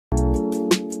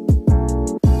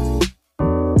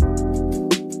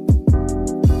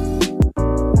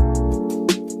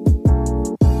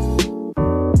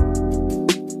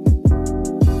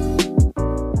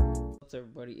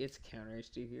It's Counter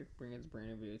HD here, bringing this brand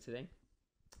new video today.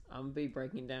 I'm going to be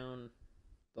breaking down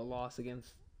the loss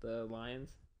against the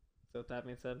Lions. So with that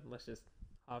being said, let's just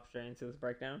hop straight into this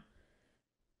breakdown.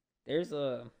 There's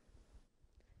a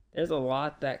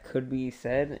lot that could be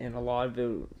said, and a lot of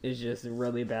it is just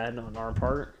really bad on our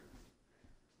part.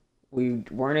 We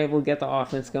weren't able to get the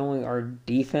offense going. Our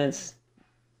defense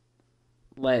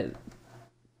let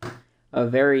a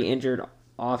very injured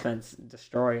offense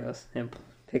destroy us and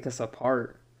pick us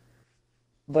apart.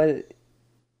 But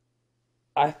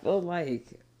I feel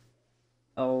like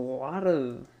a lot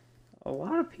of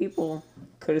people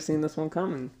could have seen this one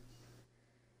coming.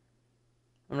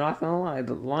 I'm not gonna lie,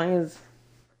 the Lions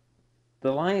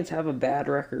have a bad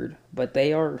record, but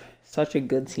they are such a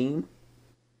good team.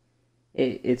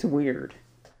 It's weird,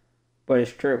 but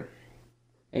it's true.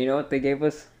 And you know what? They gave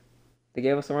us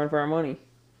a run for our money.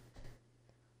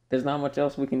 There's not much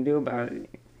else we can do about it.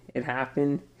 It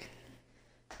happened.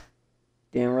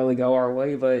 Didn't really go our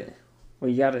way, but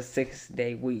we got a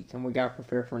 6-day week, and we got to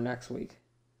prepare for next week.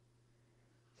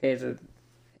 Okay,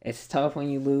 it's tough when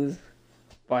you lose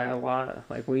by a lot,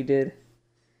 like we did.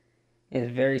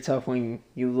 It's very tough when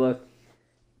you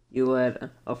let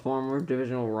a former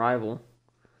divisional rival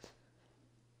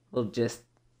will just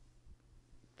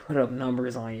put up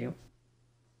numbers on you.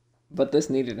 But this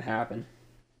needed to happen.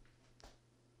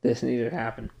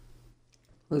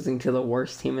 Losing to the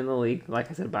worst team in the league, like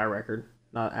I said, by record.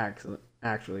 Not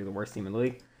actually the worst team in the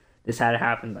league. This had to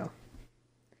happen, though.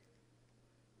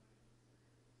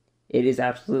 It is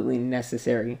absolutely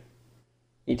necessary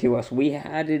to us. We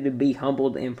had to be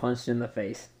humbled and punched in the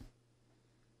face.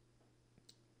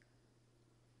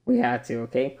 We had to,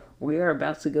 okay? We are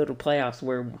about to go to playoffs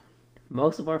where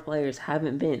most of our players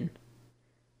haven't been.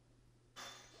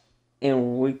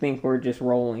 And we think we're just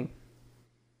rolling.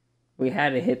 We had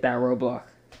to hit that roadblock.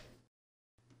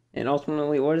 And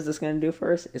ultimately, what is this going to do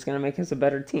for us? It's going to make us a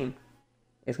better team.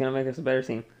 We're going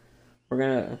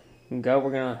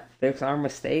to fix our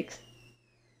mistakes.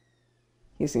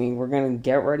 You see, we're going to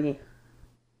get ready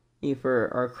for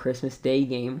our Christmas Day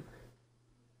game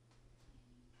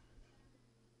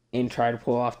and try to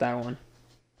pull off that one.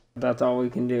 That's all we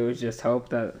can do, is just hope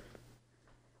that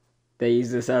they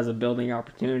use this as a building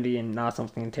opportunity and not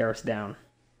something to tear us down.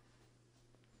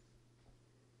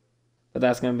 But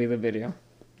that's going to be the video.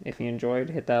 If you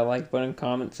enjoyed, hit that like button,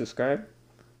 comment, subscribe.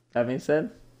 That being said,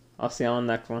 I'll see you on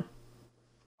the next one.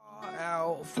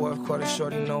 Out, fourth quarter,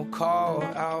 shorty, no call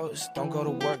outs. Don't go to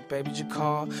work, baby, you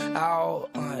call out.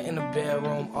 In the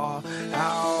bedroom, all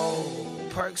out.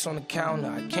 Perks on the counter,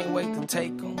 I can't wait to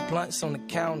take them. Blunts on the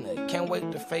counter, can't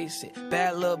wait to face it.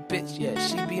 Bad little bitch, yeah,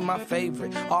 she be my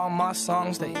favorite. All my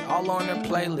songs, they all on her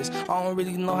playlist. I don't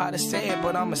really know how to say it,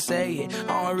 but I'ma say it.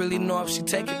 I don't really know if she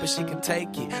take it, but she can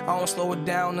take it. I don't slow it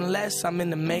down unless I'm in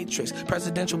the Matrix.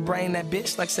 Presidential brain, that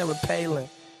bitch like Sarah Palin.